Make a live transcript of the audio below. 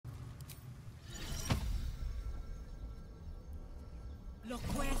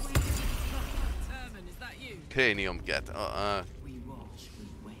Cranium cat. We watch, we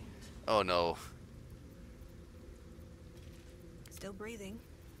wait. Oh no. Still breathing,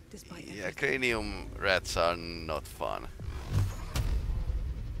 despite Yeah, everything. cranium rats are not fun.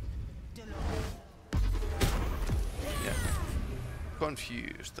 Yeah.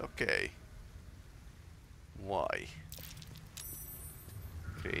 Confused, okay. Why?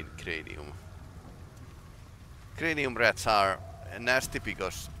 Cranium. Cranium rats are nasty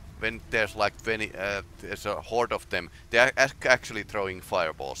because when there's like there's a horde of them, they are actually throwing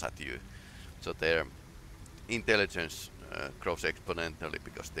fireballs at you. So their intelligence grows exponentially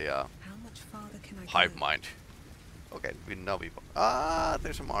because they are How much farther can I hive go? mind. Okay, we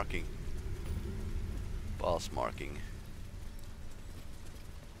there's a marking. Pulse marking.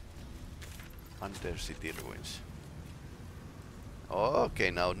 Undercity ruins.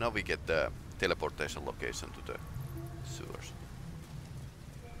 Okay, now we get the teleportation location to the sewers.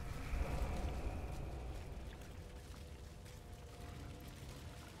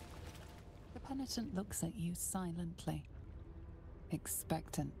 The penitent looks at you silently,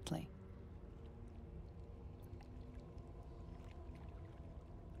 expectantly.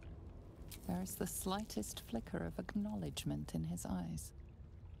 There is the slightest flicker of acknowledgement in his eyes.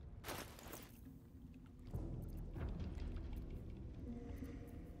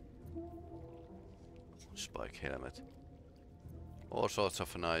 Spike helmet. All sorts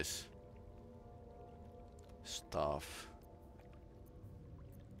of nice stuff.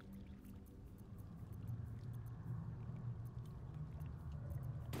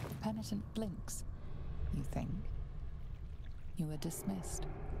 The penitent blinks. You think. You are dismissed.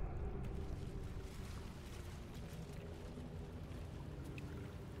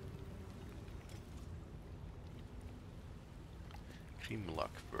 Grimlock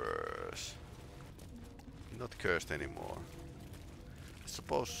verse. Not cursed anymore. I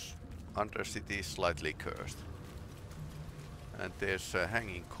suppose Undercity is slightly cursed. And there's a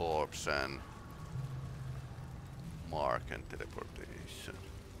hanging corpse and mark and teleportation.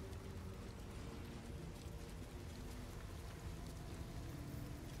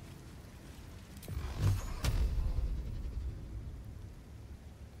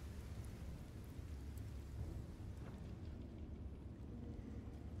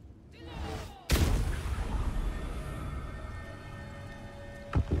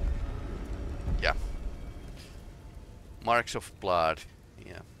 Yeah. Marks of blood.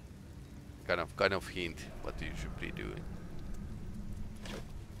 Yeah. Kind of hint what you should be doing.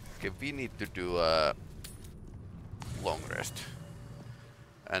 Okay, we need to do a long rest.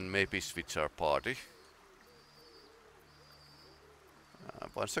 And maybe switch our party.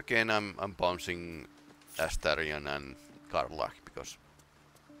 Once again, I'm bouncing Astarion and Karlach because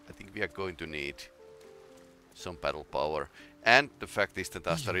I think we are going to need some battle power. And the fact is that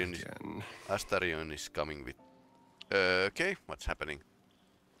Astarion is coming with... okay, what's happening?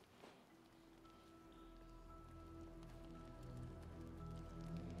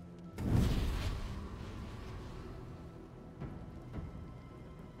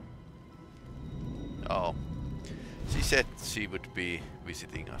 Oh. She said she would be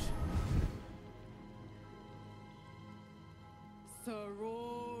visiting us.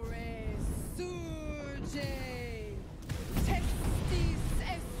 Sorore suje, testis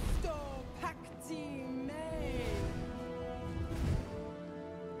esto pacti me.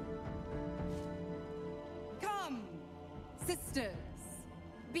 Come, sisters,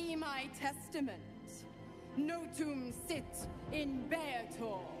 be my testament. Notum sit in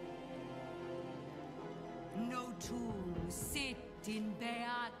Beator. Notum sit in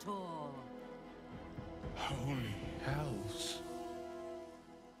Beator. Holy hells.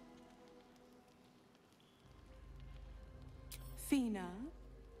 Fina,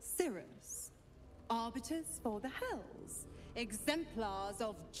 Cirrus, arbiters for the hells, exemplars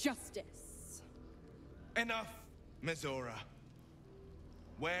of justice. Enough, Mizora.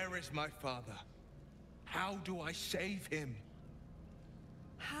 Where is my father? How do I save him?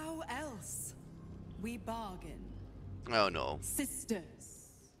 How else? We bargain. Oh no. Sisters.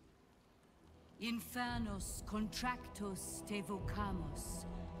 Infernos contractus te vocamus.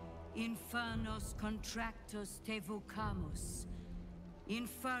 Infernos contractus te vocamus.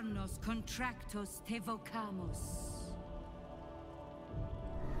 Infernos contractus te vocamus.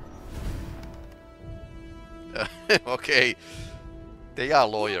 Okay. They are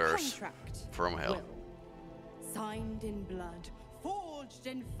Your lawyers contract, from hell. Will. Signed in blood, forged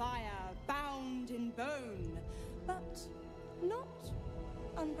in fire, bound in bone, but not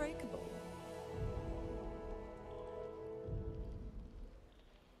unbreakable.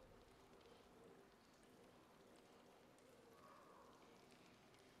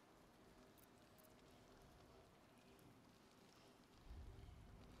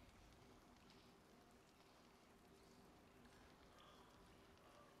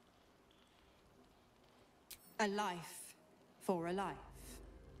 A life for a life.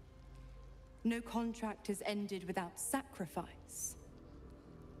 No contract is ended without sacrifice.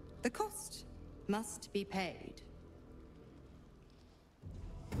 The cost must be paid.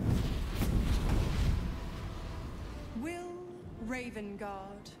 Will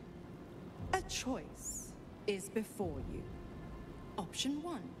Ravengard, a choice is before you. Option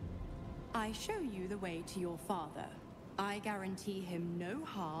 1. I show you the way to your father. I guarantee him no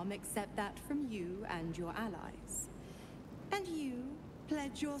harm except that from you and your allies. And you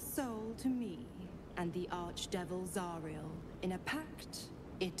pledge your soul to me and the Archdevil Zariel in a pact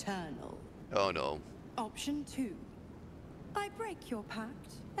eternal. Oh no. Option 2. I break your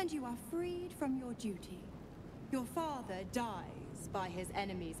pact and you are freed from your duty. Your father dies by his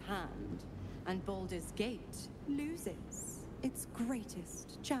enemy's hand, and Baldurs Gate loses its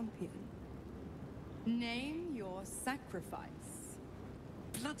greatest champion. Name your sacrifice.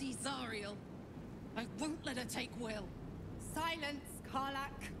 Bloody Zariel. I won't let her take Will. Silence,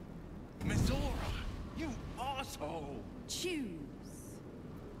 Karlach. Mizora, you asshole! Choose.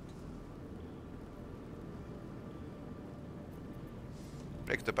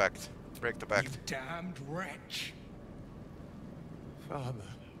 Break the pact. Break the You pact. damned wretch! Father.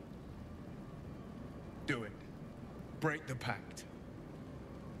 Do it. Break the pact.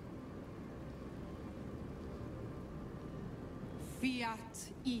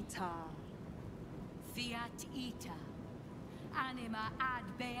 Fiat ita. Fiat ita. Anima ad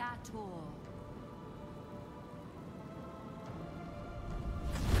beator.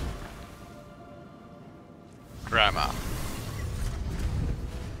 Grammar.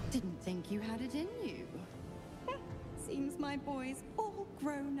 Didn't think you had it in you. Seems my boy's all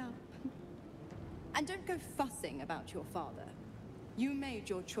grown up. And don't go fussing about your father. You made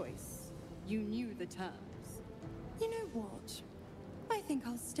your choice. You knew the terms. You know what? I think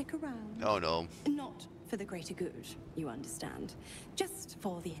I'll stick around. Oh no. Not for the greater good, you understand. Just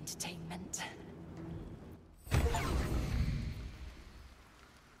for the entertainment.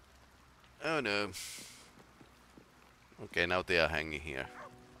 Oh no. Okay, now they are hanging here.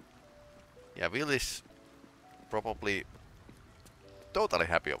 Yeah, Will is probably totally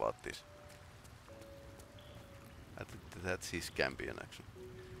happy about this. I think that's his champion actually.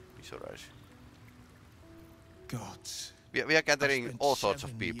 He's alright. Gods. We are gathering spent all sorts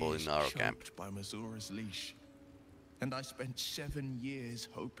of 7 people years in our camp. choked by Mizora's leash. And I spent 7 years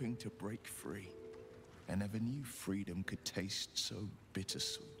hoping to break free. I never knew freedom could taste so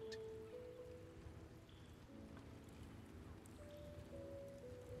bittersweet.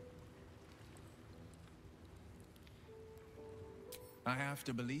 I have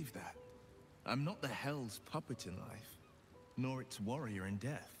to believe that. I'm not the Hell's puppet in life, nor its warrior in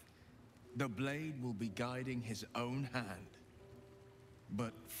death. The blade will be guiding his own hand.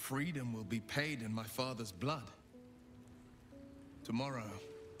 But freedom will be paid in my father's blood. Tomorrow,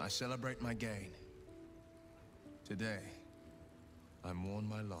 I celebrate my gain. Today, I mourn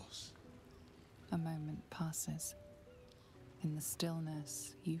my loss. A moment passes. In the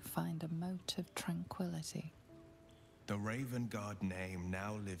stillness, you find a mote of tranquility. The Ravengard name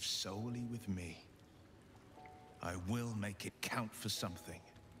now lives solely with me. I will make it count for something.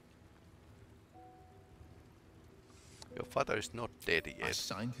 Your father is not dead I yet.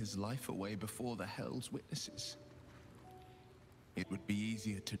 signed his life away before the Hell's witnesses. It would be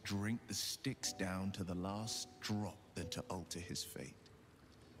easier to drink the sticks down to the last drop than to alter his fate.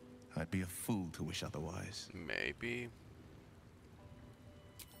 I'd be a fool to wish otherwise. Maybe.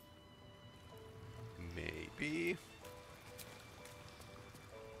 Maybe.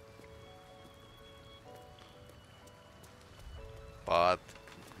 But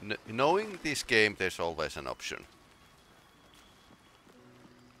knowing this game, there's always an option.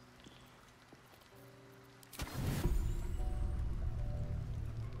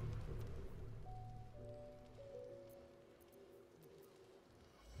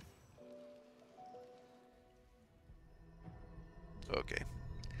 Okay.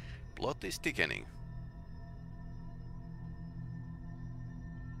 Plot is thickening.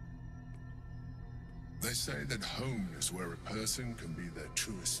 They say that home is where a person can be their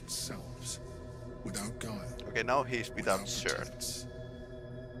truest selves, without guile. Okay, now he's without shirt. pretense.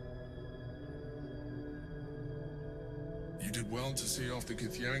 You did well to see off the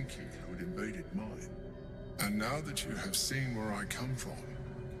Githyanki who had invaded mine. And now that you have seen where I come from,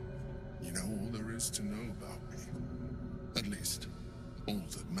 you know all there is to know about me. At least, all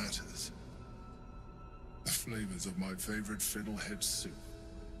that matters. The flavors of my favorite fiddlehead soup,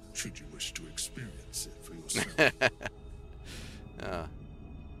 should you wish to experience it for yourself.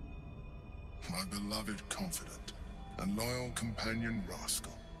 My beloved confidant and loyal companion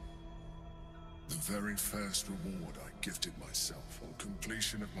Rascal. The very first reward I gifted myself on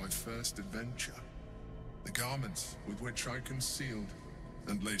completion of my first adventure. The garments with which I concealed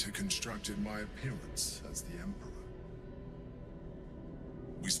and later constructed my appearance as the Emperor.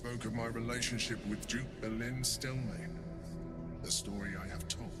 We spoke of my relationship with Duke Larian Studios, a story I have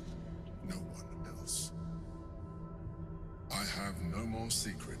told no one else. I have no more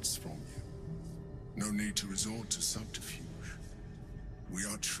secrets from you. No need to resort to subterfuge. We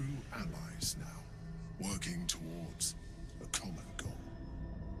are true allies now, working towards a common goal.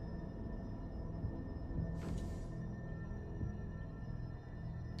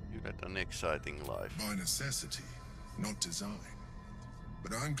 You led an exciting life. By necessity, not design.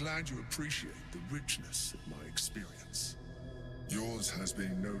 But I'm glad you appreciate the richness of my experience. Yours has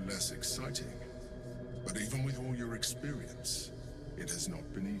been no less exciting, but even with all your experience, it has not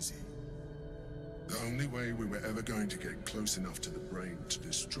been easy. The only way we were ever going to get close enough to the brain to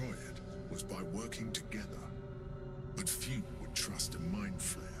destroy it was by working together. But few would trust a mind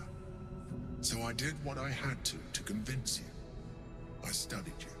flayer. So I did what I had to convince you. I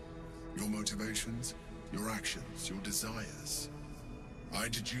studied you, your motivations, your actions, your desires. I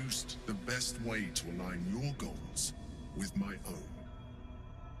deduced the best way to align your goals with my own.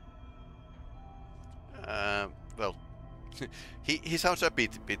 Well, he sounds a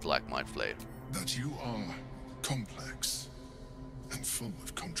bit like Mind Flayer. That you are complex and full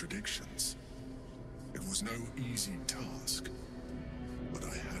of contradictions. It was no easy task, but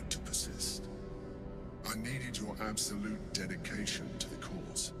I had to persist. I needed your absolute dedication to the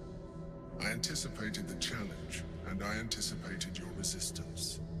cause. I anticipated the challenge, and I anticipated your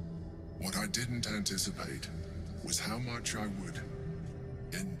resistance. What I didn't anticipate was how much I would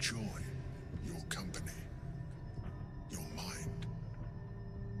enjoy your company, your mind.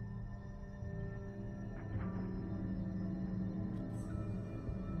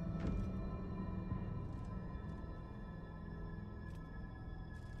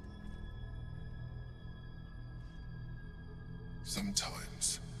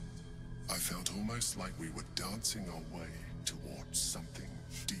 Sometimes, I felt almost like we were dancing our way towards something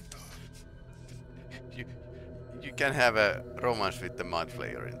deeper. You can have a romance with the Mind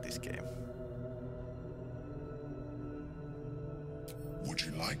Flayer in this game. Would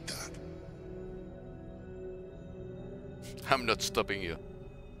you like that? I'm not stopping you.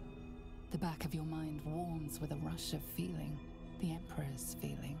 The back of your mind warms with a rush of feeling, the Emperor's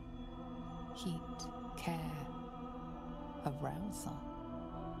feeling. Heat, care, arousal.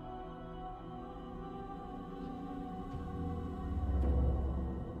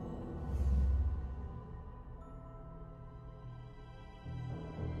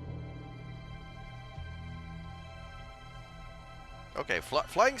 Okay,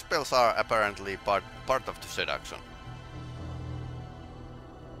 flying spells are apparently part of the seduction.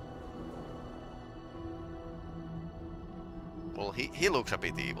 Well, he looks a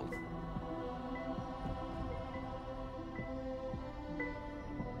bit evil.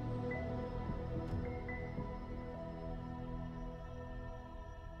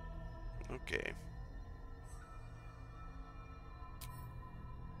 Okay.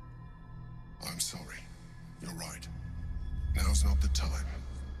 I'm sorry. You're right. Now's not the time.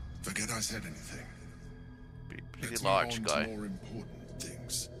 Forget I said anything. Pretty large guy. To more important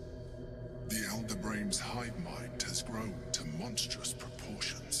things. The Elder Brain's hive mind has grown to monstrous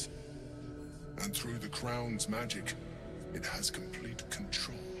proportions. And through the Crown's magic, it has complete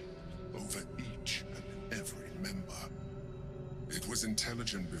control over each and every member. It was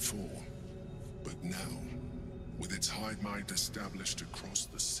intelligent before, but now, with its hive mind established across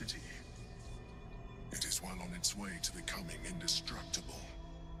the city, it is well on its way to becoming indestructible.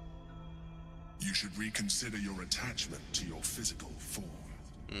 You should reconsider your attachment to your physical form.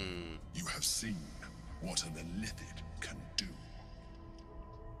 You have seen what an illithid can do.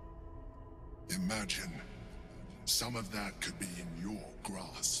 Imagine some of that could be in your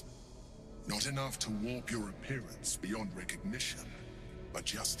grasp. Not enough to warp your appearance beyond recognition, but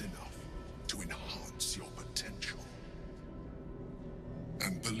just enough to enhance your potential.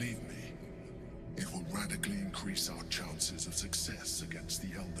 And believe me, it will radically increase our chances of success against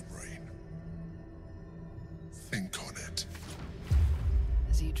the Elder Brain. Think on it.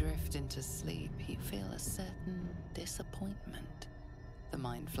 As you drift into sleep, you feel a certain disappointment. The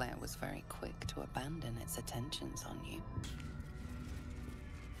Mind Flayer was very quick to abandon its attentions on you.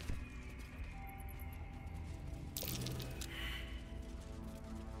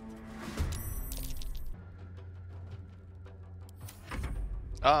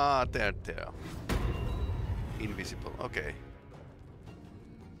 Ah, there. Invisible, okay.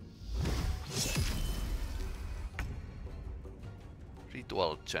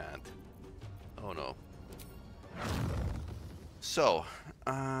 Ritual chant. Oh no. So,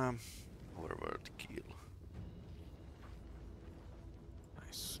 overworld kill. I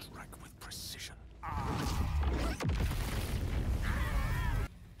strike with precision. Oh my word.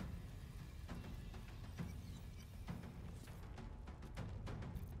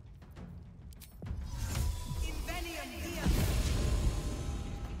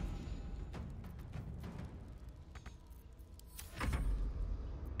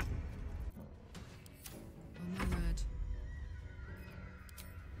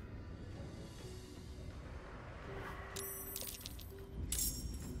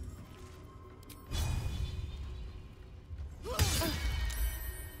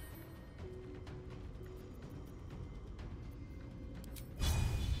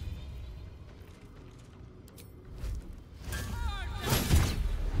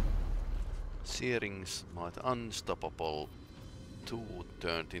 Searing Smite unstoppable 2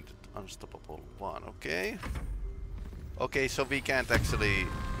 turned into unstoppable 1. Okay. Okay, so we can't actually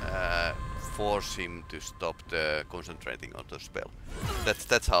force him to stop the concentrating on the spell.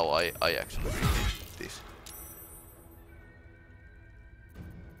 That's how I actually read this.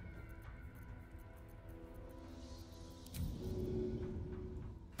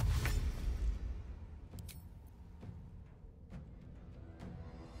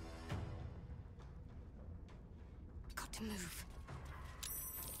 Got to move.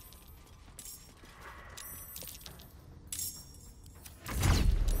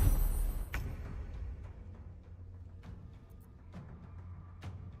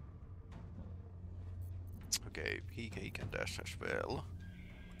 Okay, he can dash as well.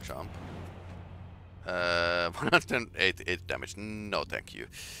 Jump. 108 damage. No, thank you.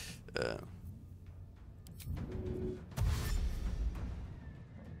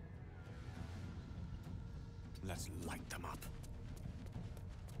 Let's light them up.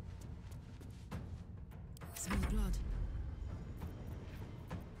 Some more blood.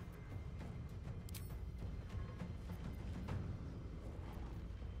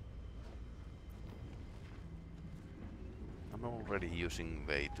 I'm already using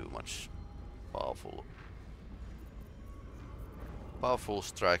way too much powerful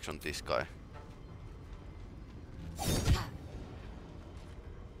strikes on this guy.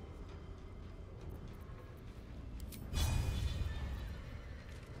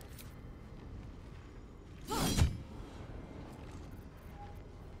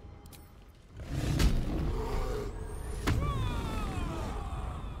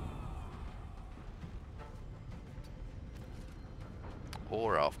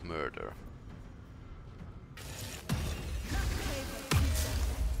 Aura of murder.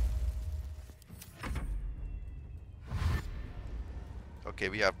 Okay,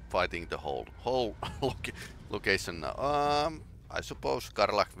 we are fighting the whole location now. I suppose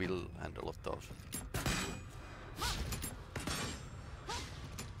Karlach will handle of those.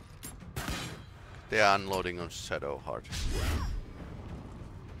 They are unloading on Shadowheart.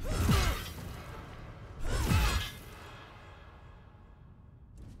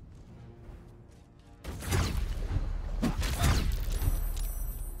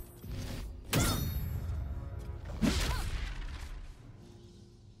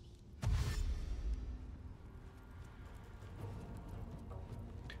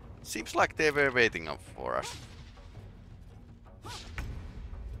 Seems like they were waiting up for us.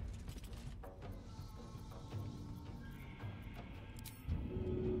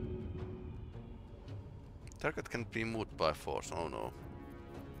 Target can be moved by force. Oh no.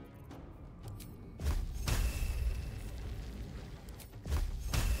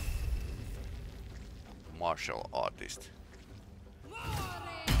 Martial artist.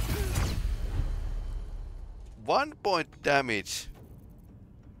 1 point damage.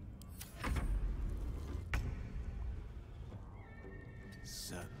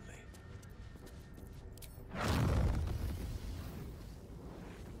 Certainly.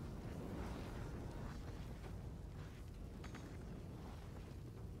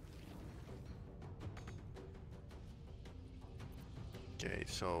 Okay,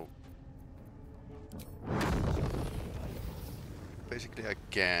 so basically I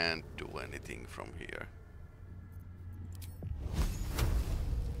can't do anything from here.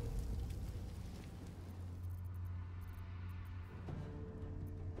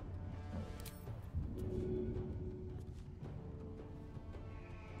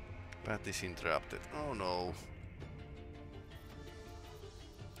 Path is interrupted. Oh no.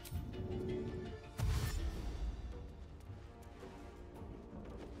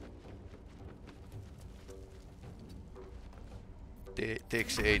 It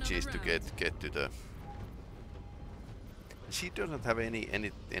takes ages to get to the. She doesn't have any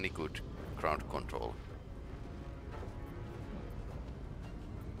good ground control.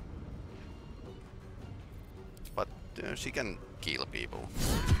 But she can kill people.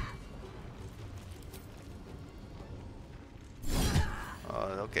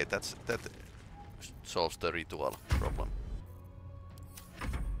 Okay, that solves the ritual problem.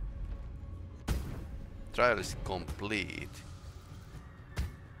 Trial is complete.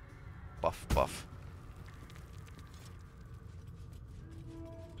 Puff, puff.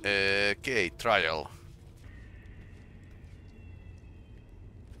 Okay, trial.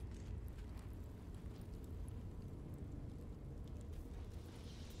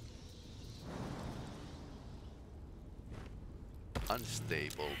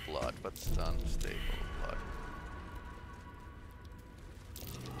 Unstable blood. What's unstable blood?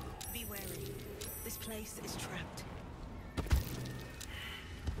 Be wary. This place is trapped.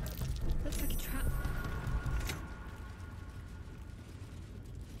 Looks like a trap.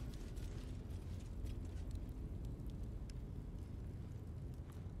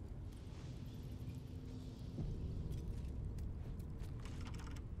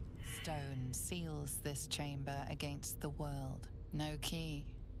 Stone seals this chamber against the world. No key,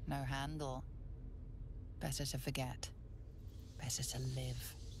 no handle. Better to forget. Better to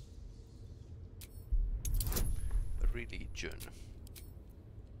live. Religion.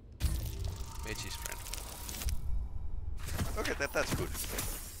 Mage's friend. Okay, that's good.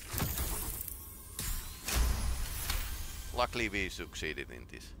 Luckily we succeeded in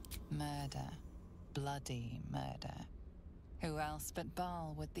this. Murder. Bloody murder. Who else but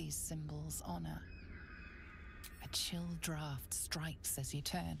Baal would these symbols honor? A chill draft strikes as you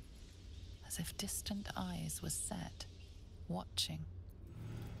turn, as if distant eyes were set, watching.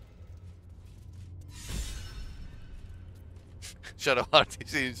 Shadowheart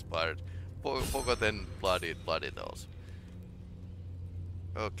is inspired. Forgotten bloody dolls.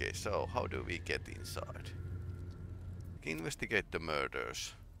 Okay, so how do we get inside? Investigate the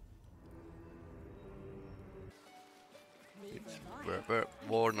murders.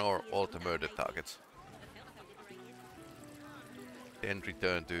 Warn all the murder targets. Then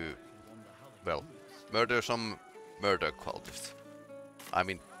return to, well, murder some murder cultists. I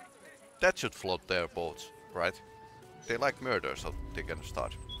mean, that should float their boats, right? They like murder, so they can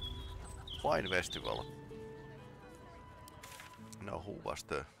start. Wine festival. Now who was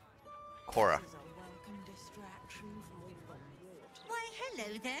the Cora? Why,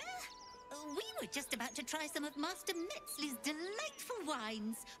 hello there. We were just about to try some of Master Metzley's delightful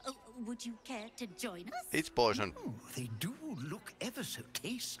wines. Would you care to join us? It's poison. Oh, they do look ever so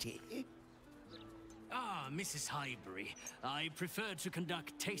tasty. Ah, Mrs. Highbury. I prefer to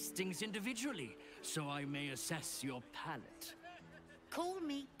conduct tastings individually, so I may assess your palate. Call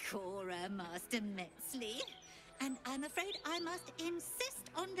me Cora, Master Metzley. And I'm afraid I must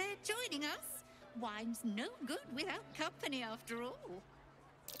insist on their joining us. Wine's no good without company, after all.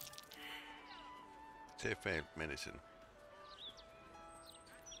 They failed medicine.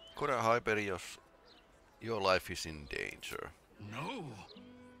 Cora Hyperios, your life is in danger. No.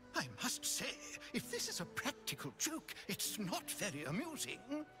 I must say, if this is a practical joke, it's not very amusing.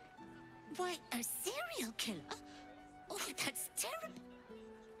 Why, a serial killer? Oh, that's terrible.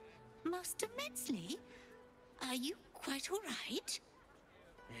 Master Metzley, are you quite all right?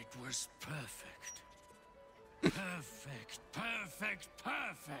 It was perfect. Perfect, perfect,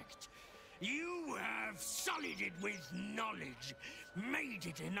 perfect. You have sullied it with knowledge, made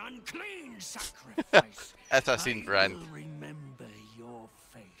it an unclean sacrifice. Assassin brand. I will remember your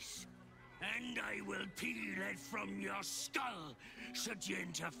face, and I will peel it from your skull should you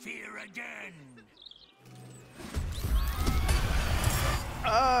interfere again.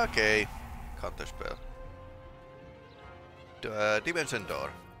 Okay, counter spell. Dimension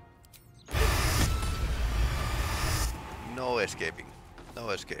door. No escaping. No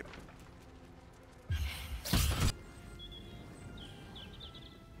escape.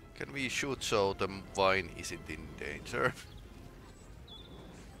 Can we shoot so the wine isn't in danger?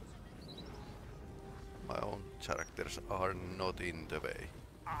 My own characters are not in the way.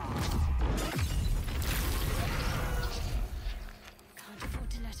 Can't afford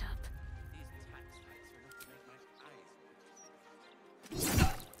to let up.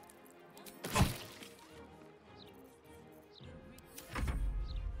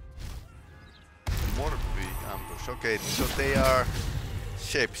 Morbi ambush. Okay, so they are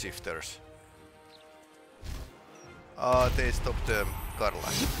shapeshifters. They stopped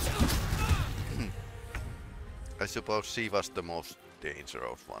Carla. I suppose she was the most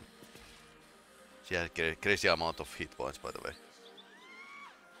dangerous one. She had a crazy amount of hit points, by the way.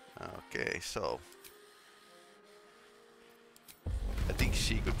 Okay, so I think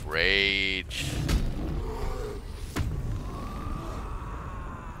Secret rage.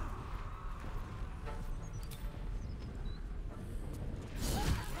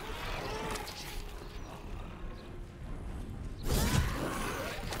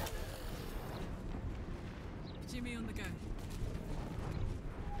 Jimmy on the go.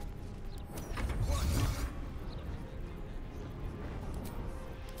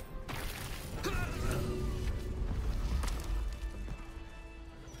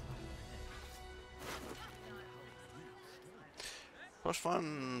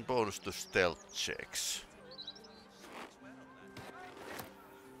 +1 bonus to stealth checks.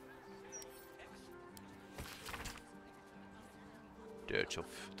 Dirge of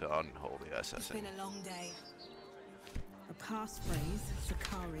the Unholy It's Assassin. been a long day. A passphrase,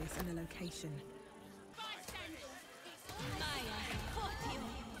 Sicarius, and a location.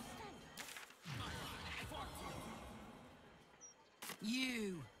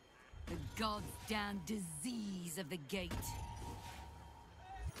 You, the goddamn disease of the gate.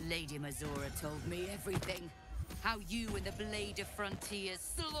 Lady Mazora told me everything. How you and the Blade of Frontiers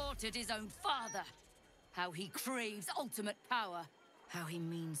slaughtered his own father. How he craves ultimate power. How he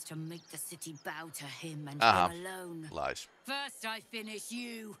means to make the city bow to him and him alone. Lies. First I finish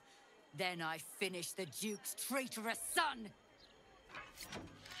you, then I finish the Duke's traitorous son.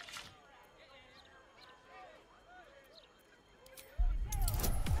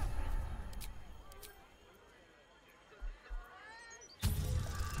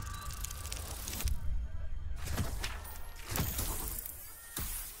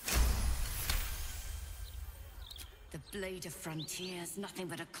 The Blade of Frontiers, nothing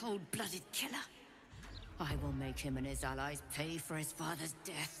but a cold-blooded killer. I will make him and his allies pay for his father's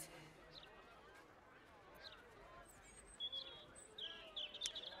death.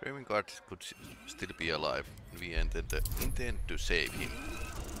 Ravengard could still be alive. We intend to save him.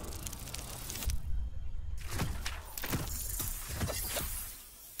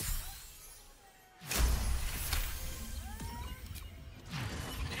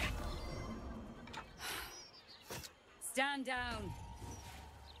 Stand down.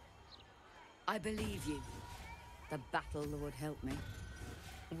 I believe you. The Battle Lord help me.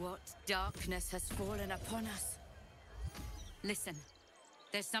 What darkness has fallen upon us? Listen,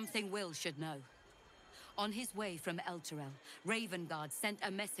 there's something Will should know. On his way from Elturel, Ravengard sent a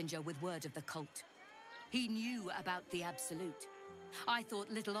messenger with word of the cult. He knew about the Absolute. I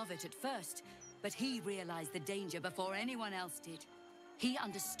thought little of it at first, but he realized the danger before anyone else did. He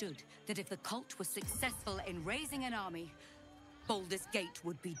understood that if the cult was successful in raising an army, Baldurs Gate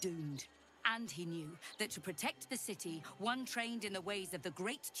would be doomed. And he knew that to protect the city, one trained in the ways of the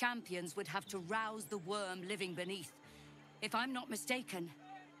great champions would have to rouse the worm living beneath. If I'm not mistaken,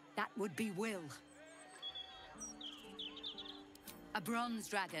 that would be Will. A bronze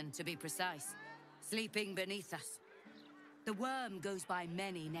dragon, to be precise, sleeping beneath us. The worm goes by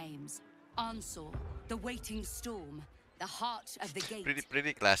many names. Ansor, the waiting storm, the heart of the gate.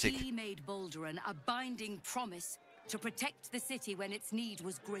 Pretty classic. He made Balduran a binding promise to protect the city when its need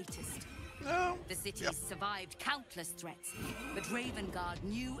was greatest. No. The city survived countless threats, but Ravengard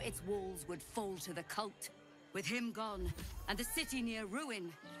knew its walls would fall to the cult. With him gone, and the city near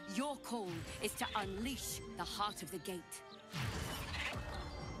ruin, your call is to unleash the heart of the gate.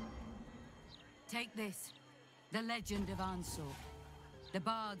 Take this, the legend of Ansor. The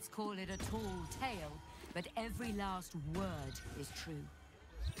bards call it a tall tale, but every last word is true.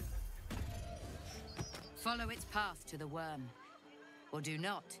 Follow its path to the worm, or do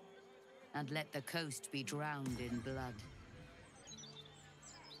not, and let the coast be drowned in blood.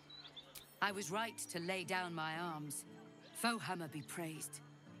 I was right to lay down my arms. Fohammer be praised.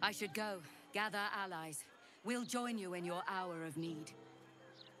 I should go, gather allies. We'll join you in your hour of need.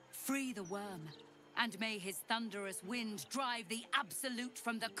 Free the worm, and may his thunderous wind drive the Absolute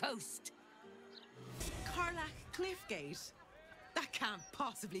from the coast. Karlach Cliffgate? That can't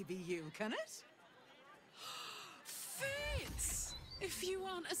possibly be you, can it? Fitz! If you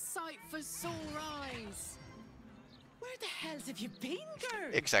want a sight for sore eyes. Where the hells have you been, girl?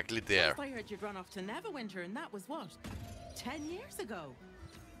 Exactly there. Last I heard you'd run off to Neverwinter, and that was what? 10 years ago?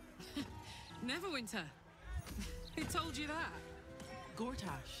 Neverwinter? Who told you that?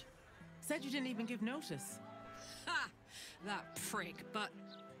 Gortash. Said you didn't even give notice. Ha! That prick, but...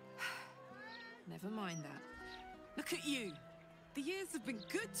 Never mind that. Look at you. The years have been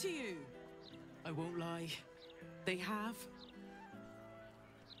good to you. I won't lie. They have.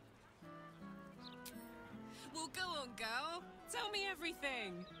 Well, go on, girl. Tell me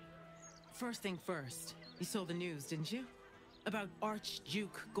everything. First thing first, you saw the news, didn't you? About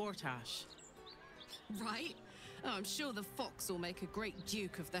Archduke Gortash. Right. Oh, I'm sure the fox will make a great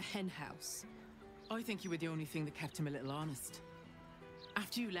duke of the hen house. I think you were the only thing that kept him a little honest.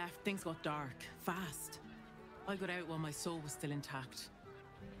 After you left, things got dark, fast. I got out while my soul was still intact.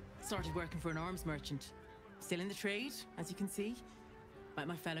 Started working for an arms merchant. Still in the trade, as you can see. Met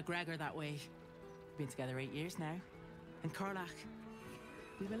my fella Gregor that way. We've been together 8 years now. And Karlach,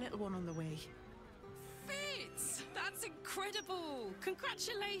 we've a little one on the way. Fitz! That's incredible!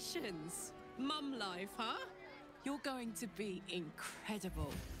 Congratulations! Mum life, huh? You're going to be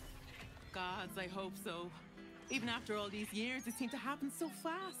incredible. Gods, I hope so. Even after all these years, it seemed to happen so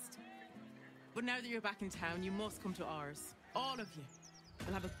fast. But now that you're back in town, you must come to ours. All of you.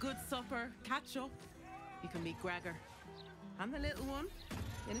 We'll have a good supper, catch up. You can meet Gregor. And the little one,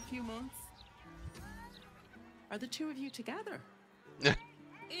 in a few months. Are the two of you together?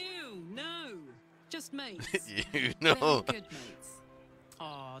 Ew, no. Just mates. You know. Very good mates.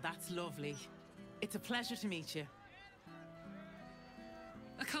 Oh, that's lovely. It's a pleasure to meet you.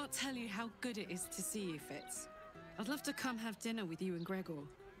 I can't tell you how good it is to see you, Fitz. I'd love to come have dinner with you and Gregor.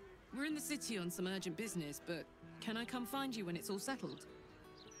 We're in the city on some urgent business, but can I come find you when it's all settled?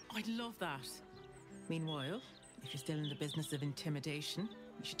 I'd love that. Meanwhile, if you're still in the business of intimidation,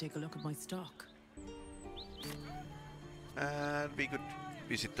 you should take a look at my stock. And we could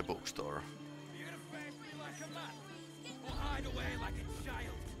visit the bookstore. Hide away like a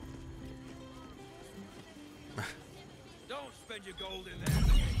child. Don't spend your gold in there.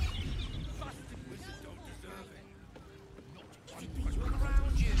 Busted wizard don't deserve it. Look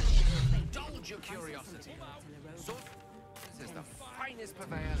around you. Indulge your curiosity. So, this is the finest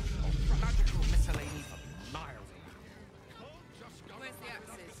purveyor of magical miscellany for miles. Where's the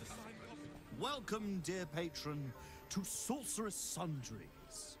axes? Welcome, dear patron, to Sorceress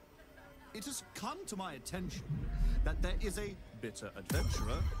Sundries. It has come to my attention that there is a bitter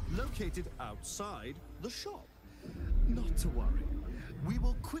adventurer located outside the shop. Not to worry. We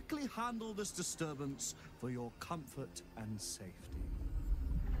will quickly handle this disturbance for your comfort and safety.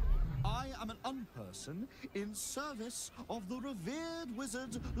 I am an unperson in service of the revered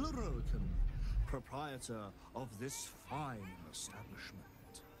wizard Larian, proprietor of this fine establishment.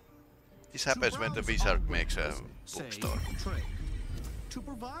 This happens when the wizard makes a bookstore. Trade. To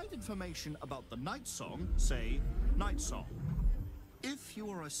provide information about the Night Song, say Night Song. If you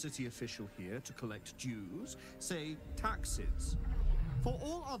are a city official here to collect dues, say taxes. For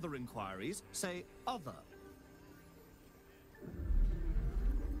all other inquiries, say other.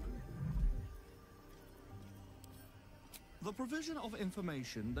 The provision of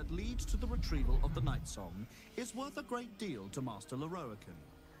information that leads to the retrieval of the Night Song is worth a great deal to Master Larian.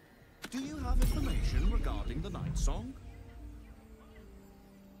 Do you have information regarding the Night Song?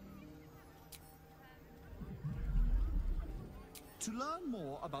 To learn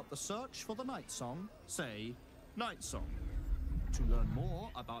more about the search for the Night Song, say Night Song. To learn more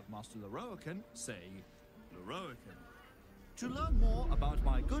about Master Larian, say Larian. To learn more about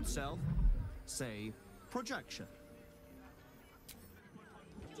my good self, say projection.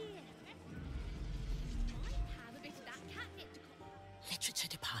 Literature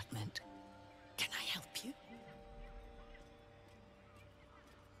department. Can I help you?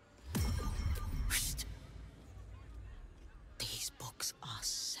 Psst. These books are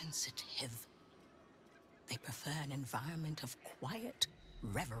sensitive. They prefer an environment of quiet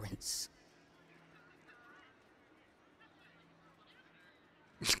reverence.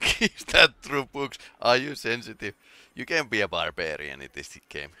 Is that true, books? Are you sensitive? You can be a barbarian in this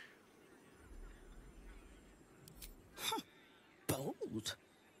game. Bold.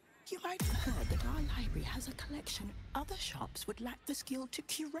 You might have heard that our library has a collection other shops would lack the skill to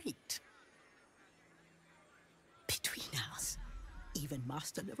curate. Between us, even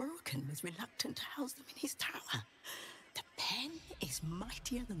Master Larian was reluctant to house them in his tower. The pen is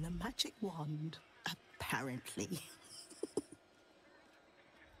mightier than the magic wand, apparently.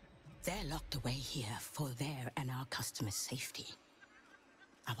 They're locked away here for their and our customers' safety.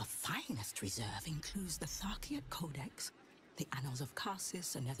 Our finest reserve includes the Tharkiot Codex, the Annals of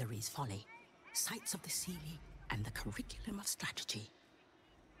Karsus and Netherese Folly, Sites of the Seelie, and the Curriculum of Strategy.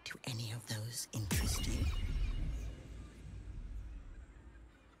 Do any of those interest you?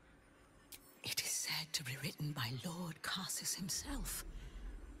 It is said to be written by Lord Karsus himself,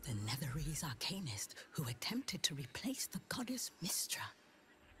 the Netherese arcanist who attempted to replace the goddess Mystra,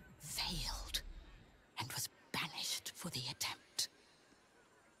 failed, and was banished for the attempt.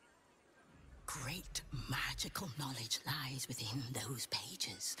 Great magical knowledge lies within those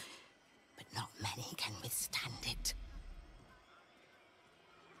pages, but not many can withstand it.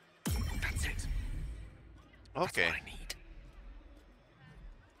 That's it. Okay. That's what I need.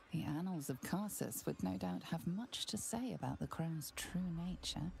 The annals of Karsus would no doubt have much to say about the crone's true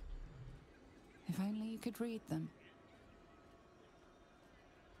nature. If only you could read them.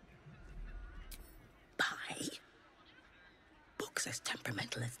 Buy? Books as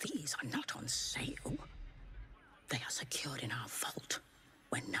temperamental as these are not on sale. They are secured in our vault,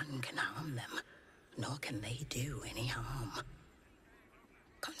 where none can harm them, nor can they do any harm.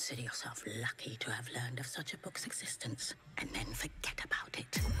 Consider yourself lucky to have learned of such a book's existence, and then forget about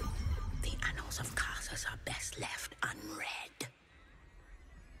it. The annals of Karsus are best left unread.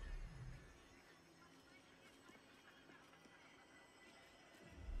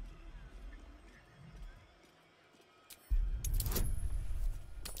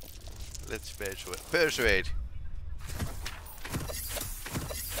 Let's persuade.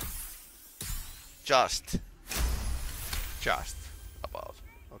 Just about.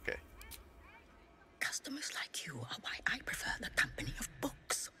 Okay. Customers like you are why I prefer the company of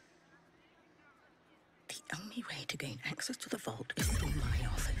books. The only way to gain access to the vault is through my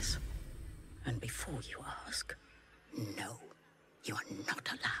office. And before you ask, no, you are not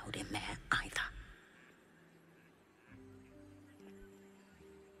allowed in there either.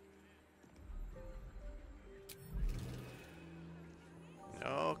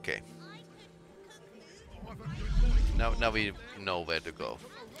 Okay. Now we know where to go.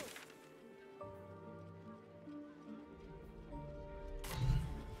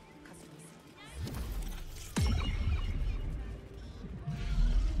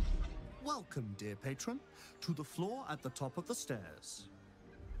 Welcome, dear patron, to the floor at the top of the stairs.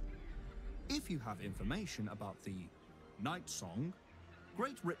 If you have information about the Night Song,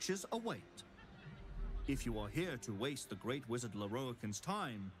 great riches await. If you are here to waste the great wizard Laroican's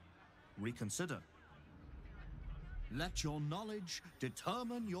time, reconsider. Let your knowledge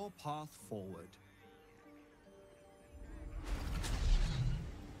determine your path forward.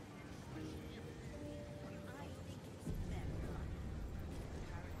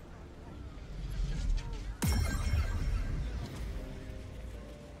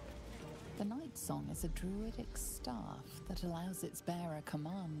 The Night Song is a druidic staff that allows its bearer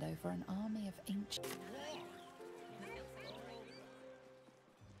command over an army of ancient...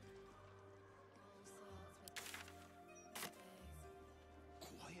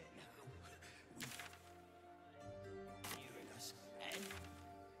 Quiet now. Hearing us, and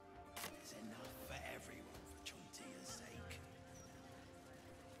there's enough for everyone for Chontia's sake.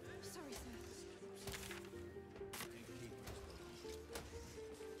 Sorry, sir.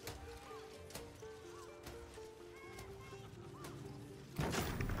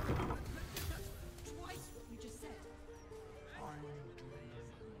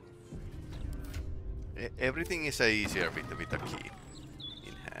 Everything is easier with a key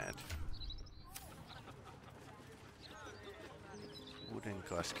in hand. Wooden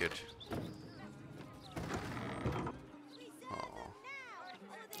casket. Oh.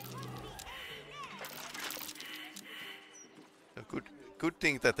 A good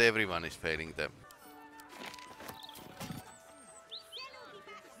thing that everyone is failing them.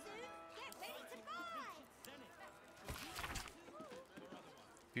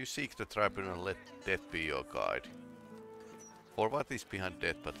 If you seek the Tribunal, let death be your guide. For what is behind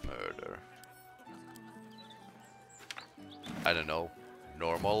death but murder? I don't know.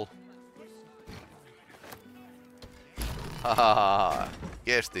 Normal? Haha!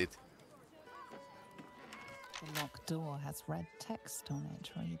 Guessed it. The locked door has red text on it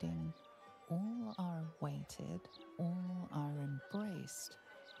reading, "All are awaited, all are embraced.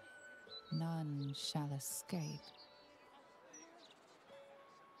 None shall escape."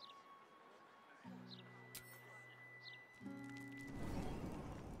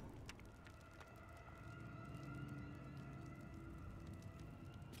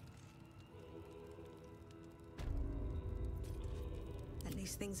 At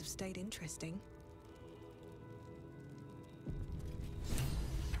least things have stayed interesting.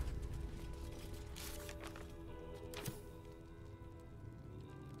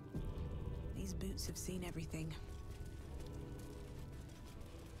 These boots have seen everything.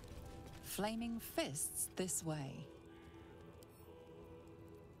 Flaming fists this way.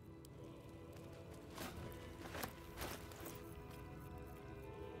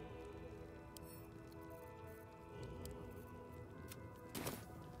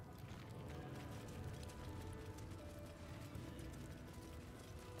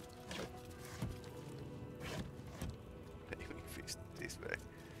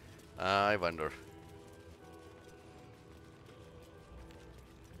 I wonder.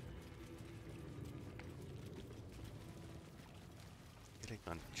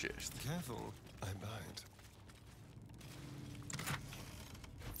 Elegant chest. Careful, I bite.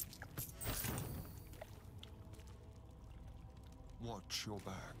 Watch your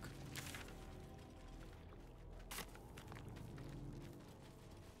back.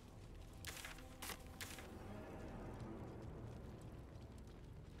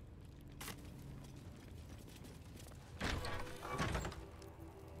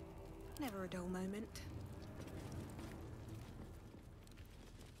 Never a dull moment.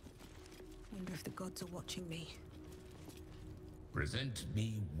 Wonder if the gods are watching me. Present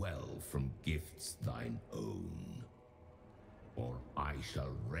me well from gifts thine own, or I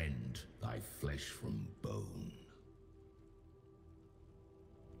shall rend thy flesh from bone.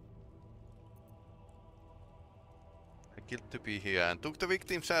 Guilt to be here and took the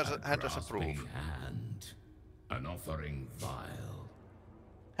victim's hand as a proof. Hand, an offering vile.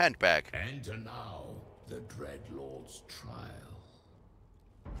 Handbag. Enter now the Dread Lord's trial.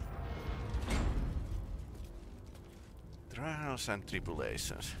 Trials and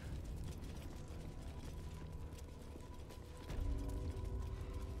tribulations.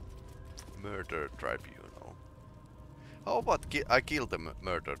 Murder Tribunal. How about I kill the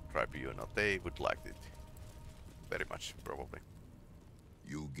Murder Tribunal? They would like it. Very much, probably.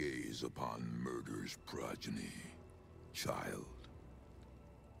 You gaze upon murder's progeny, child.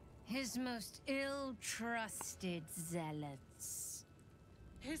 His most ill-trusted zealots.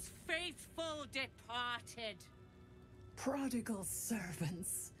 His faithful departed. Prodigal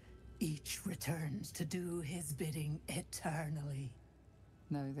servants, each returned to do his bidding eternally.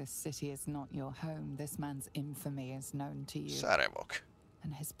 Though this city is not your home, this man's infamy is known to you. Sarevok.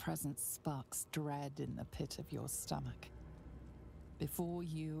 And his presence sparks dread in the pit of your stomach. Before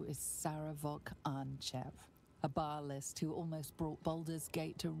you is Sarevok Arnchev, a Baalist who almost brought Baldurs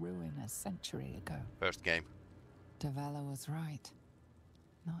Gate to ruin a century ago. First game. Davella was right.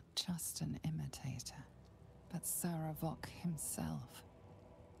 Not just an imitator, but Sarevok himself.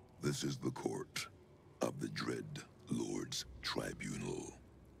 This is the court of the Dread Lord's Tribunal.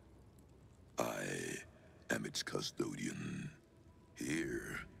 I am its custodian.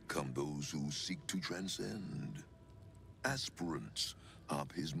 Here come those who seek to transcend, aspirants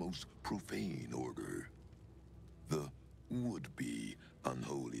of his most profane order, the would-be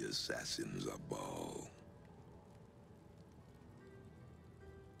unholy assassins of Baal.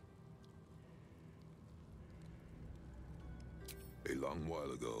 A long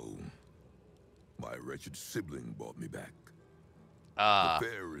while ago, my wretched sibling brought me back. The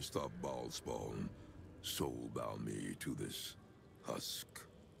fairest of Baal spawn soul-bound me to this husk.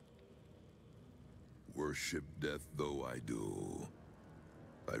 Worship death though I do,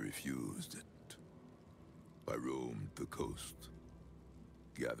 I refused it. I roamed the coast,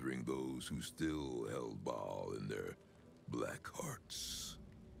 gathering those who still held Baal in their black hearts.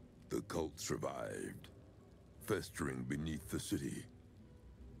 The cult survived, festering beneath the city,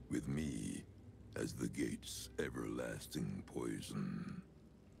 with me as the gate's everlasting poison.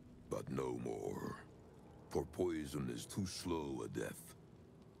 But no more, for poison is too slow a death.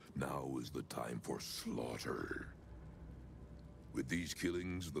 Now is the time for slaughter. With these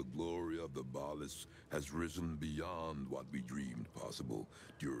killings, the glory of the Baalists has risen beyond what we dreamed possible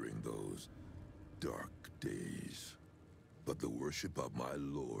during those dark days. But the worship of my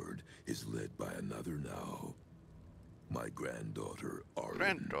lord is led by another now. My granddaughter, Arlen.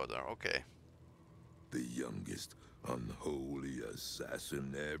 Granddaughter, okay. The youngest unholy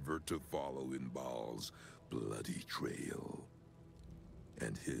assassin ever to follow in Baal's bloody trail.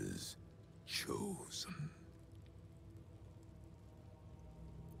 And his chosen.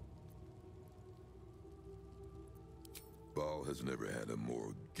 Baal has never had a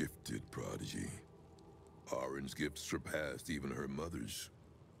more gifted prodigy. Arlen's gifts surpassed even her mother's.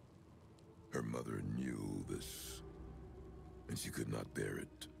 Her mother knew this, and she could not bear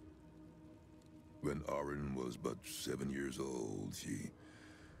it. When Arlen was but 7 years old, she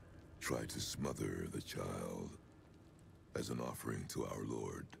tried to smother the child as an offering to our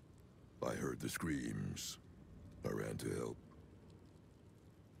Lord. I heard the screams. I ran to help,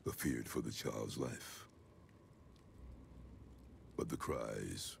 but feared for the child's life. But the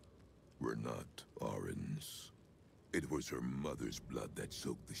cries were not Arlen's. It was her mother's blood that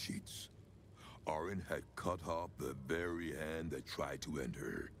soaked the sheets. Arlen had cut off the very hand that tried to end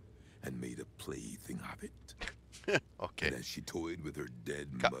her, and made a plaything of it. Okay. And as she toyed with her dead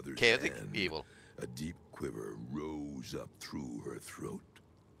mother's chaotic hand, evil. A deep quiver rose up through her throat.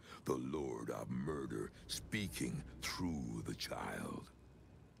 The Lord of Murder speaking through the child.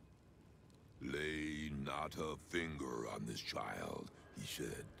 Lay not a finger on this child, he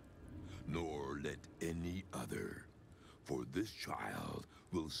said, nor let any other, for this child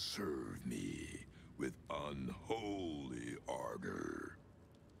will serve me with unholy ardor.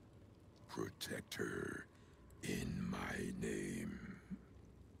 Protect her in my name.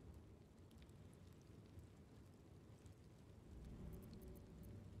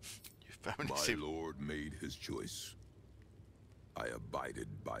 My lord made his choice. I abided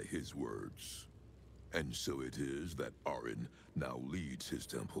by his words. And so it is that Arin now leads his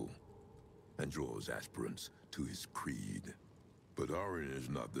temple and draws aspirants to his creed. But Arin is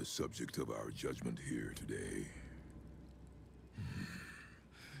not the subject of our judgment here today.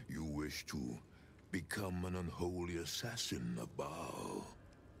 You wish to become an unholy assassin of Baal.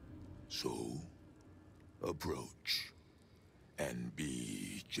 So, approach and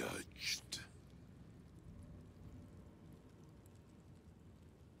be judged.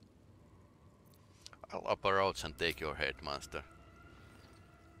 I'll approach and take your head, monster.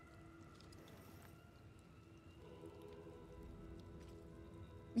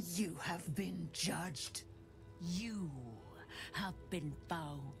 You have been judged. You have been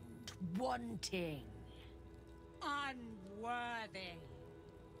found wanting. Unworthy.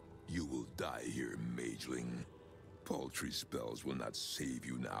 You will die here, mageling. Paltry spells will not save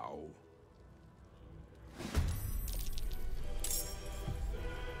you now.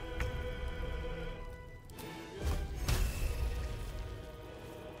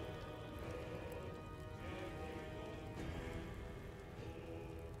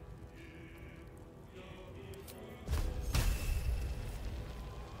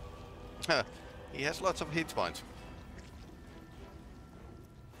 He has lots of hit points.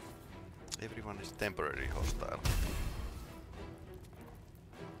 Everyone is temporarily hostile.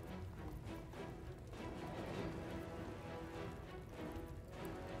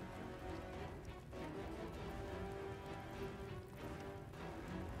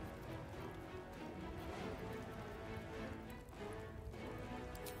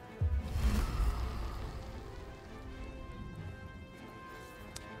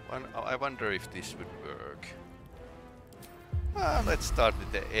 I wonder if this would work. Let's start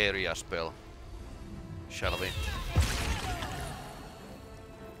with the area spell, shall we?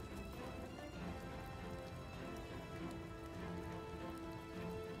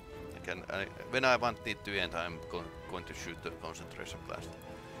 When I want it to end, I'm going to shoot the concentration blast.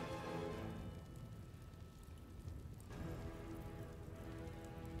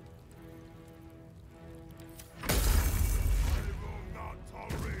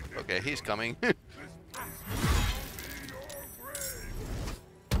 Okay, he's coming.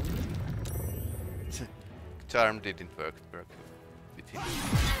 Charm didn't work with him.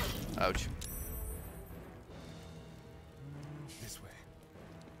 Ouch. This way.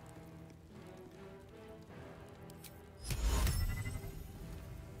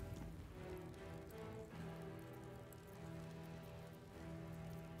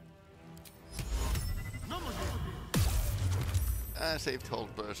 I saved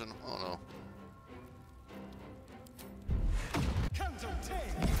hold person. Oh no. Can't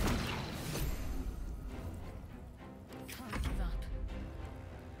give up.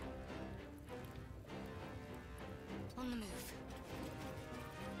 On the move.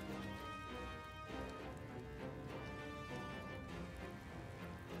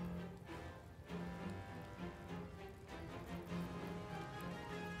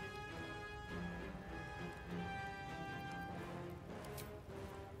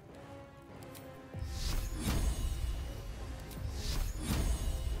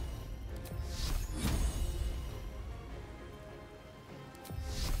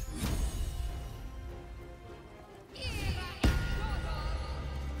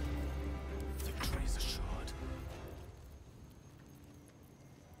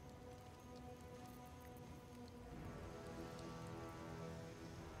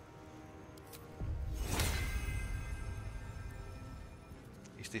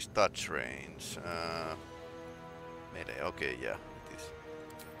 Is this touch range? Melee, okay, yeah, it is.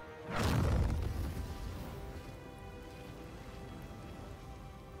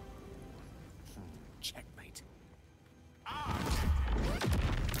 Checkmate.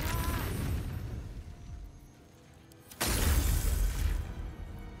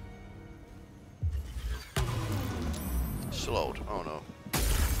 Slowed, oh no.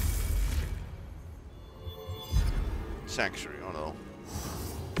 Sanctuary, oh no.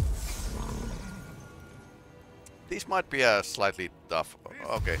 This might be a slightly tough.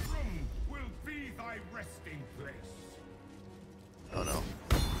 Okay. Will be thy resting place. Oh no.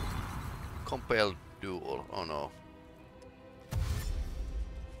 Compelled duel. Oh no.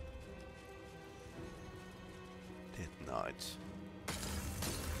 Dead Knights.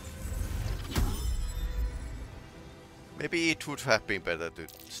 Maybe it would have been better to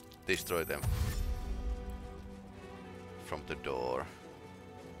destroy them from the door.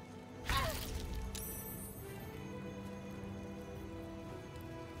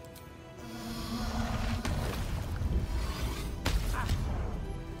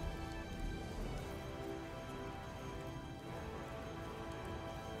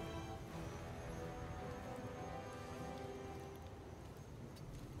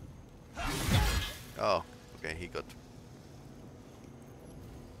 Oh, okay, he got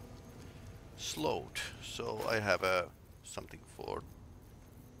slowed. So I have something for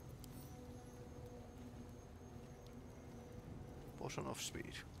potion of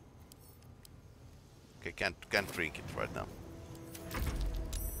speed. Okay, can't drink it right now. The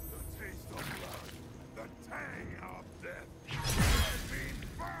taste of blood, the tang of death, has been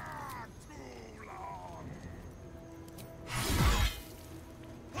far too long.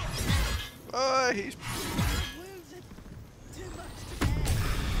 He's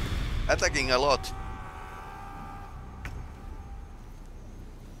attacking a lot.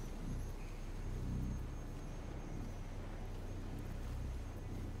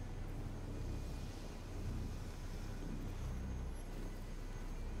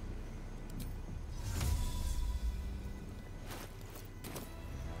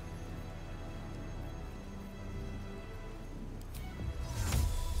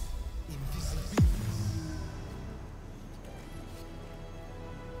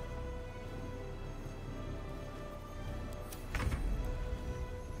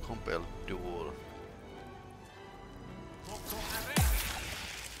 Compelled duel.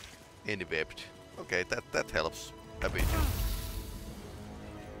 Enwebbed. Okay, that helps a bit.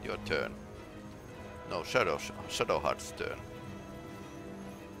 Your turn. No, Shadowheart's turn.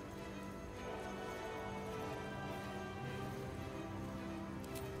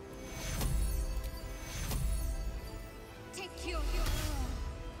 Take your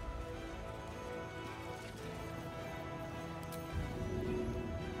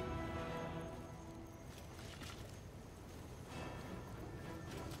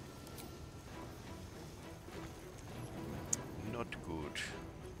Not good.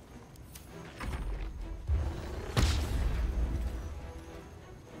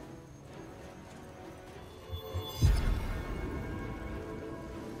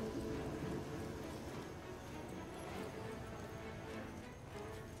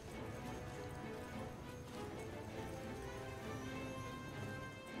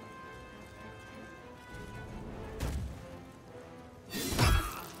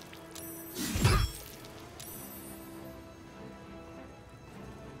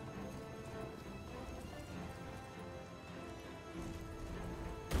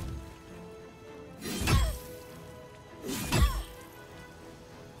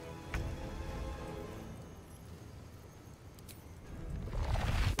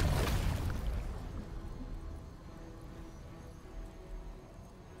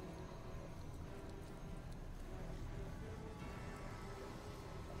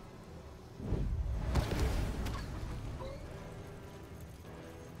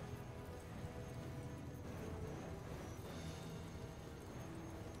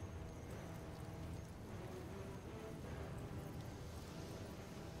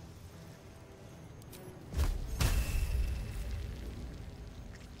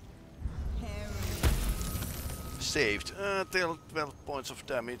 Saved. 12 points of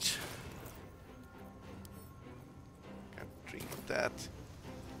damage. Can't drink that.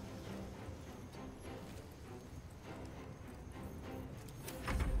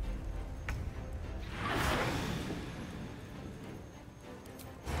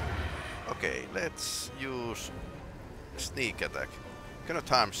 Okay, let's use sneak attack. Cannot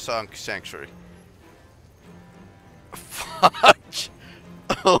harm Sanctuary. Fudge!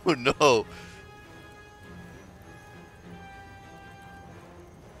 Oh no!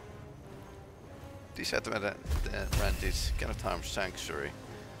 Disadvantage cannot harm Sanctuary.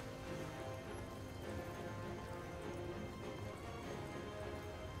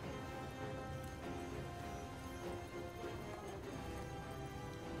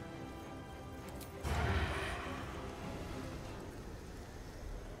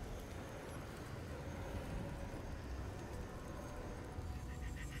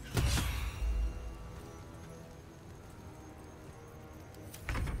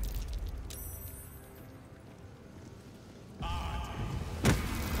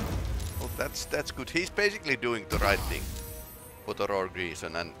 That's good. He's basically doing the right thing for the wrong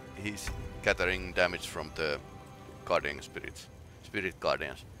reason, and he's gathering damage from the guardian spirit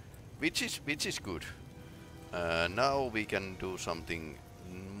guardians, which is good. Now we can do something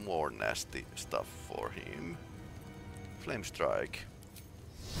more nasty stuff for him. Flame strike.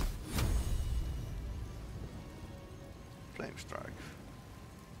 Flame strike.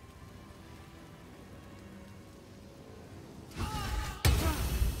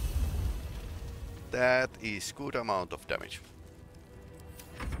 That is good amount of damage,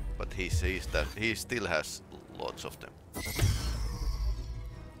 but he sees that he still has lots of them.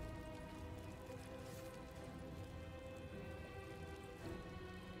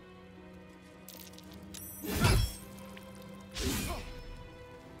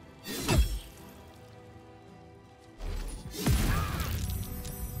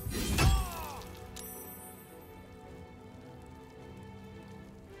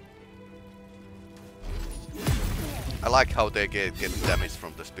 I like how they get damage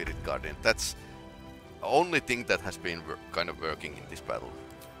from the Spirit Guardian. That's the only thing that has been kind of working in this battle.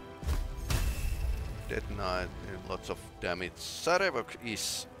 Dead Knight, lots of damage. Sarevok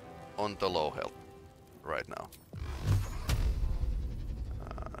is on the low health right now.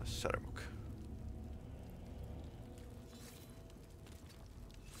 Sarevok.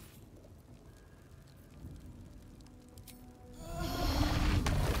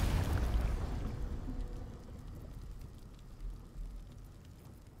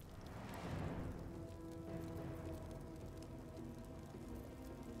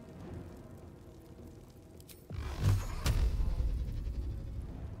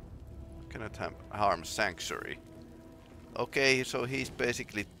 Cannot harm Sanctuary. Okay, so he's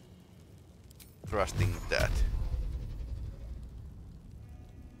basically trusting that.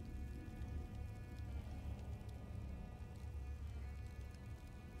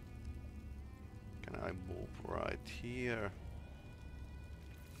 Can I move right here?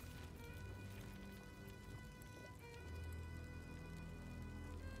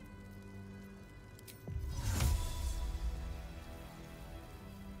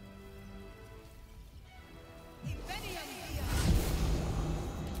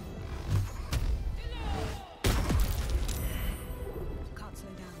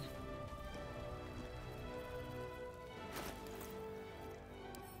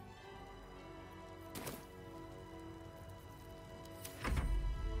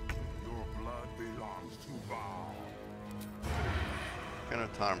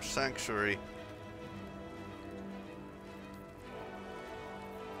 Cannot harm Sanctuary.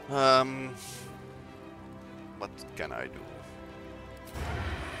 What can I do?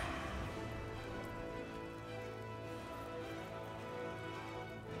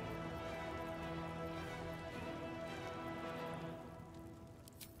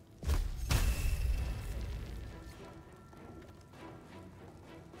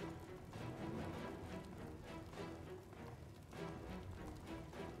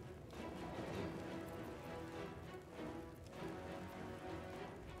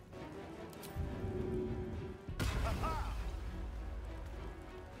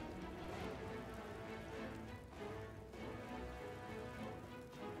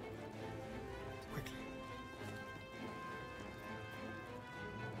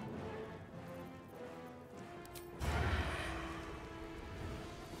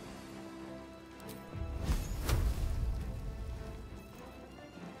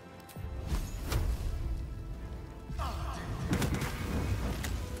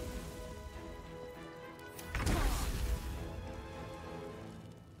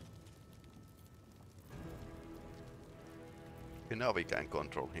 Okay, now we can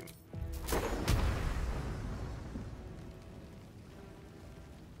control him.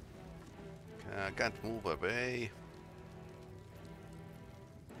 I can't move away.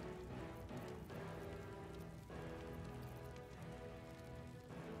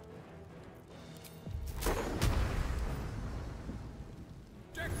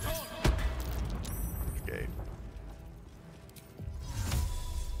 Okay.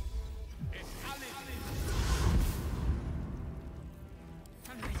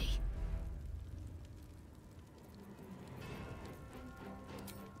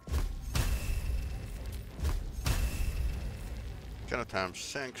 Cannot harm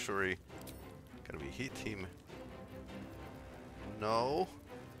Sanctuary. Can we hit him? No.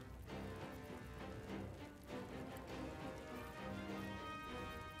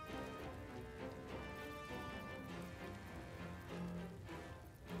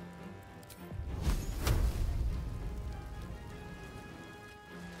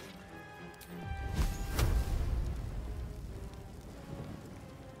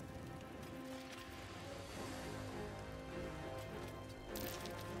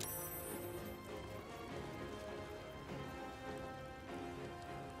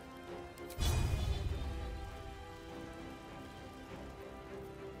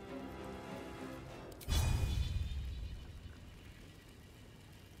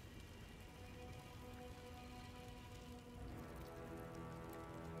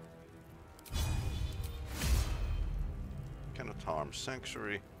 Cannot harm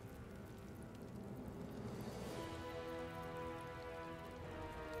Sanctuary.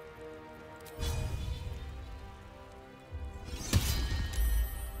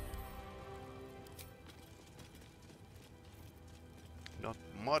 Not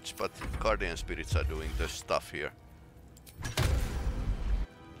much, but Guardian Spirits are doing the stuff here.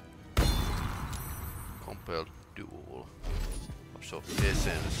 Compelled Duel. Absorb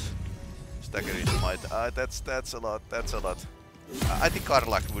Essence. Staggering Might. That's a lot. I think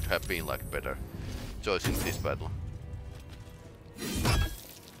Karlach would have been like better choice in this battle.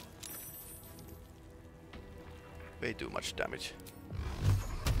 Way too much damage.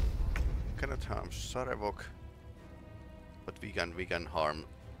 Cannot harm Sarevok, but we can harm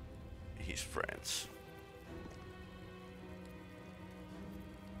his friends.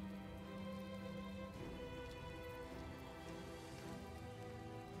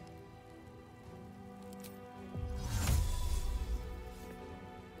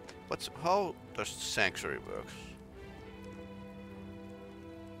 How does Sanctuary work?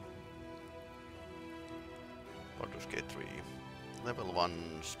 Baldurs Gate 3. Level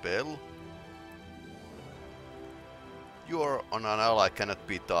 1 spell. You or an ally cannot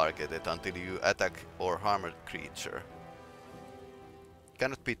be targeted until you attack or harm a creature.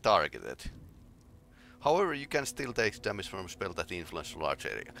 Cannot be targeted. However, you can still take damage from a spell that influences a large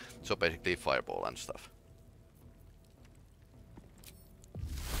area. So basically fireball and stuff.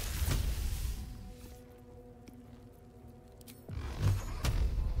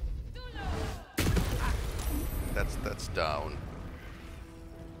 That's down.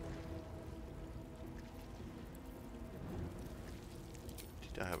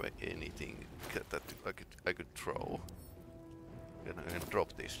 Did I have anything that I could throw? Then I can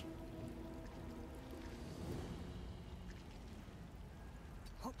drop this.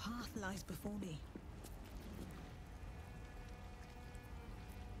 What path lies before me?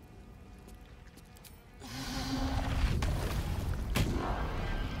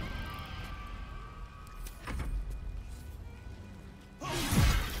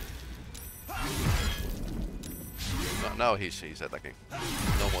 Now he's attacking.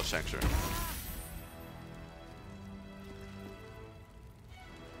 No more sanctuary.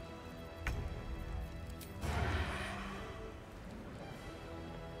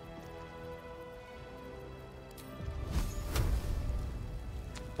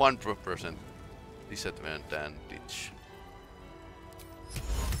 %1 disadvantage.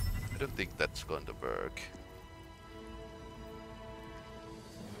 I don't think that's going to work.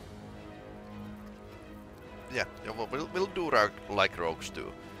 Yeah, we'll do like rogues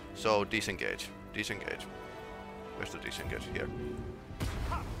too. So disengage. Where's the disengage? Here.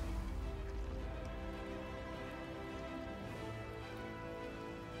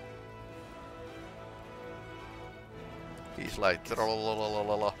 He's like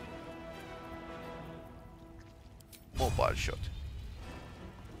mobile shot.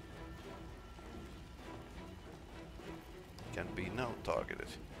 Can be now targeted.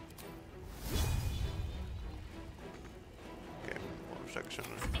 Okay, one section.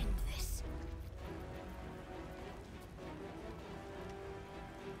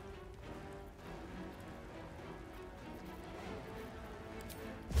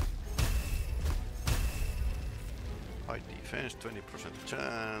 High defense, 20%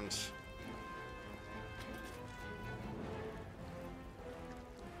 chance.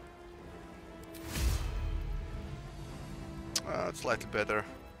 It's slightly better.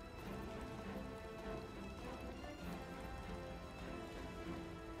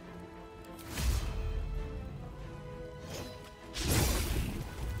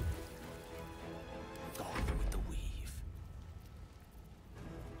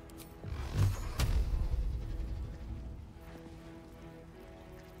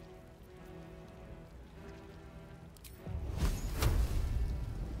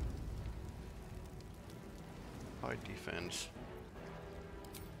 High defense.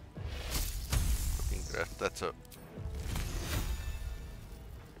 Looking great. That's a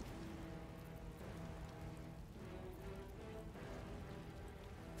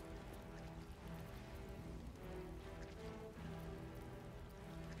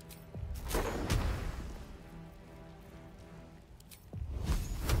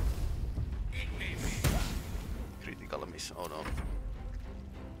critical miss. Oh no.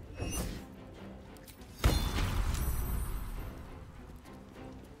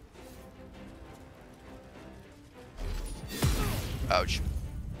 Ouch.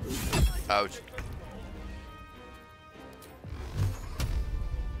 Ouch.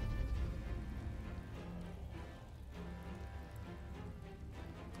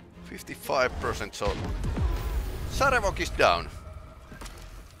 %55%, so Sarevok is down.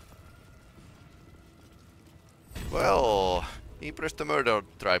 Well, impress the murder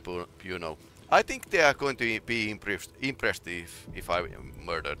tribunal. I think they are going to be impressed if I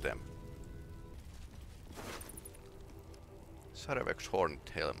murder them. Sarevok's horned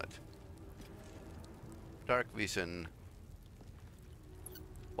helmet. Dark vision.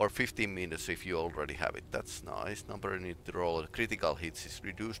 Or 15 minutes if you already have it. That's nice. Number you need to roll critical hits is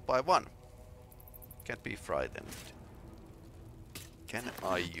reduced by 1. Can't be frightened. Can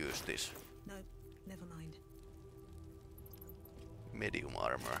I use this? No, never mind. medium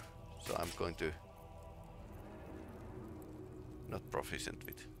armor, so I'm going to not proficient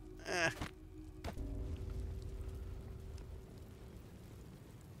with. I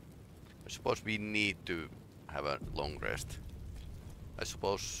suppose we need to have a long rest.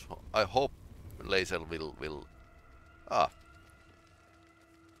 I hope Lae'zel will.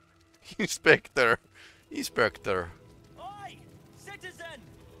 Inspector. Oi! Citizen!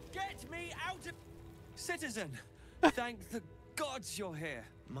 Get me out of... Citizen! Thank the gods you're here.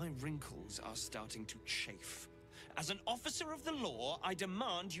 My wrinkles are starting to chafe. As an officer of the law, I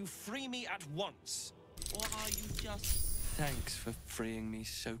demand you free me at once. Or are you just... Thanks for freeing me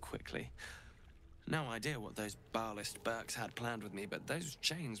so quickly. No idea what those Barlist Burks had planned with me, but those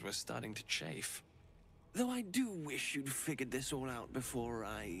chains were starting to chafe. Though I do wish you'd figured this all out before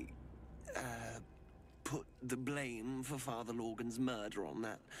I... put the blame for Father Lorgan's murder on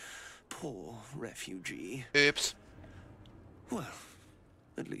that poor refugee. Oops. Well,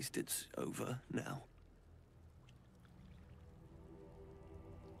 at least it's over now.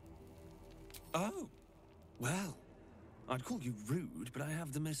 Oh, well, I'd call you rude, but I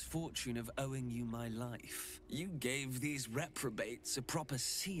have the misfortune of owing you my life. You gave these reprobates a proper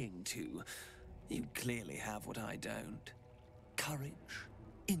seeing to. You clearly have what I don't. Courage,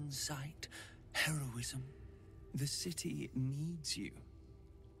 insight, heroism. The city needs you.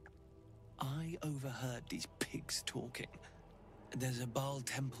 I overheard these pigs talking. There's a Baal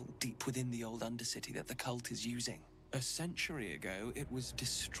temple deep within the old Undercity that the cult is using. A century ago, it was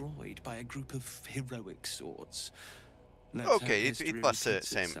destroyed by a group of heroic sorts. Okay, it was the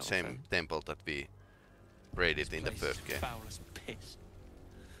same temple that we raided in the first game. Foul as piss.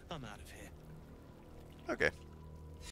 I'm out of here. Okay.